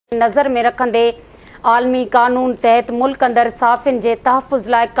नज़र में रखंदे आलमी कानून तहत मुल्क अंदर साफ़िन जे तहफ़ुज़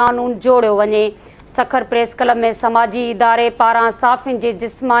लाइ कानून जोड़ियो वञे। सखर प्रेस क्लब में समाजी इदारे पारां साफ़िन जे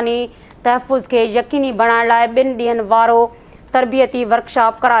जिस्मानी तहफ़ुज़ खे यकीनी बणाइण लाइ 2 ॾींहनि वारो तरबियती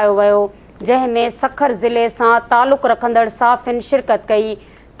वर्कशॉप करायो वियो, जंहिं में सखर ज़िले सां तालुक़ रखंदड़ साफ़िन शिरकत कई।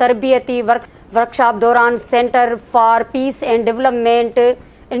 तरबियती वर्कशॉप दौरान centre for piece and development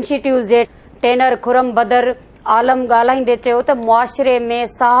institute J trainer Khurram बदर आलम ॻाल्हाईंदे चयो त मुआशिरे में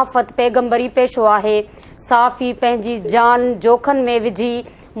सहाफ़त पैगंबरी पेशो आहे। सहाफ़ी पंहिंजी जान जोखन में विझी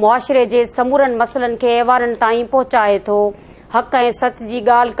मुआशिरे जे समूरनि मसइलनि खे अहिवालनि ताईं पहुचाए थो। हक़ ऐं सच जी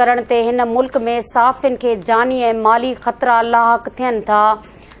ॻाल्हि करण ते हिन मुल्क में साफ़िन खे जानी ऐं माली ख़तरा लाहक थियनि था।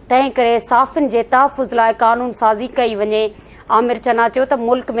 तंहिं करे साफ़िन जे तहफ़ुज़ लाइ कानून साज़ी कई वञे। आमिर चना चयो त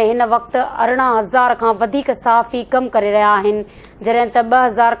मुल्क में हिन वक़्तु 18,000 खां वधीक सहाफ़ी कमु करे रहिया आहिनि, जॾहिं त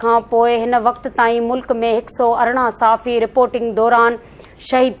 2000 खां पोइ हिन वक़्त ताईं मुल्क में 118 सहाफ़ी रिपोर्टिंग दौरान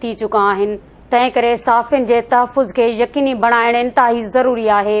शहीद थी चुका आहिनि। तंहिं करे सहाफ़िन जे तहफ़ुज़ खे यकीनी बणाइण इंतहाई ज़रूरी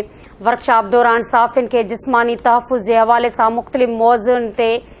आहे। वर्कशॉप दौरान सहाफ़िन खे जिस्मानी तहफ़ुज़ जे हवाले सां मुख़्तलिफ़ मौज़ुअनि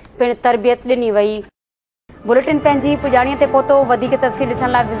ते पिणु तरबियत ॾिनी वई। बुलेटिन पंहिंजी पुॼाणीअ ते पहुतो। वधीक तफ़सील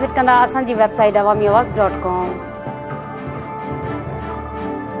ॾिसण लाइ विज़िट कंदा असांजी वेबसाइट awamiawaaz.com।